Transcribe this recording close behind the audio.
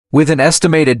With an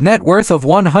estimated net worth of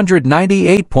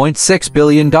 $198.6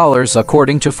 billion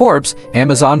according to Forbes,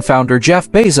 Amazon founder Jeff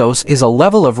Bezos is a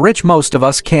level of rich most of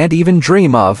us can't even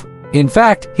dream of. In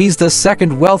fact, he's the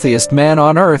second wealthiest man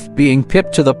on Earth, being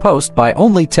pipped to the post by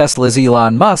only Tesla's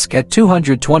Elon Musk at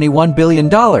 $221 billion.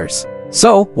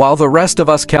 So, while the rest of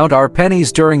us count our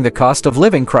pennies during the cost of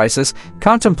living crisis,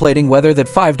 contemplating whether that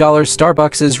 $5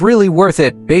 Starbucks is really worth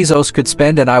it, Bezos could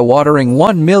spend an eye-watering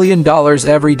 $1 million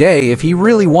every day if he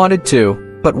really wanted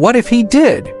to. But what if he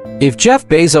did? If Jeff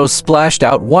Bezos splashed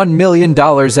out $1 million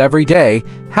every day,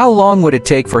 how long would it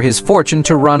take for his fortune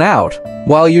to run out?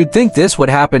 While you'd think this would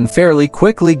happen fairly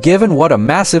quickly given what a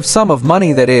massive sum of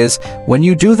money that is, when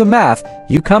you do the math,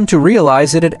 you come to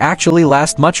realize it'd actually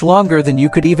last much longer than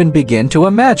you could even begin to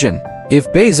imagine.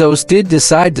 If Bezos did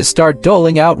decide to start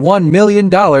doling out $1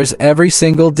 million every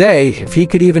single day, if he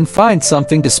could even find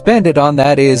something to spend it on,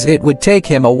 that is, it would take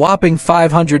him a whopping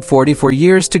 544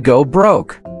 years to go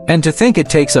broke. And to think it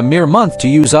takes a mere month to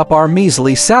use up our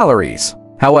measly salaries.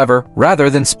 However, rather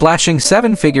than splashing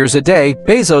 7 figures a day,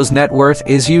 Bezos' net worth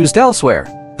is used elsewhere.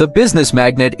 The business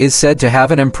magnate is said to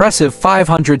have an impressive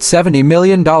 $570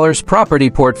 million property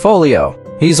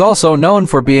portfolio. He's also known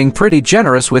for being pretty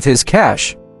generous with his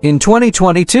cash. In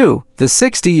 2022, the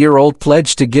 60-year-old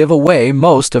pledged to give away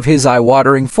most of his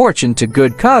eye-watering fortune to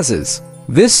good causes.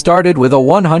 This started with a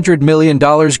 $100 million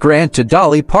grant to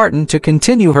Dolly Parton to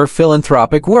continue her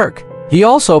philanthropic work. He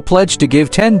also pledged to give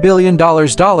 $10 billion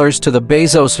to the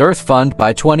Bezos Earth Fund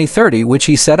by 2030, which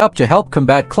he set up to help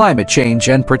combat climate change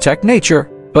and protect nature.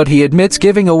 But he admits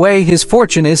giving away his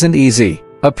fortune isn't easy.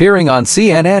 Appearing on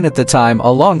CNN at the time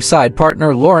alongside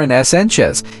partner Lauren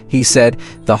Sanchez, he said,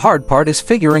 "The hard part is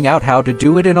figuring out how to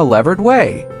do it in a levered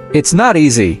way. It's not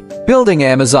easy. Building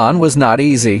Amazon was not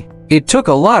easy. It took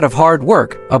a lot of hard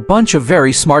work, a bunch of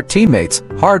very smart teammates,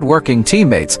 hard-working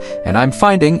teammates, and I'm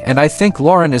finding, and I think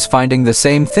Lauren is finding the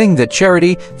same thing, that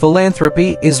charity,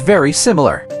 philanthropy is very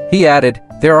similar." He added,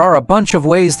 "There are a bunch of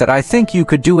ways that I think you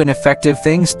could do ineffective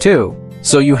things too.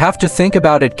 So you have to think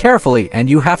about it carefully, and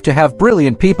you have to have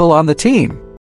brilliant people on the team."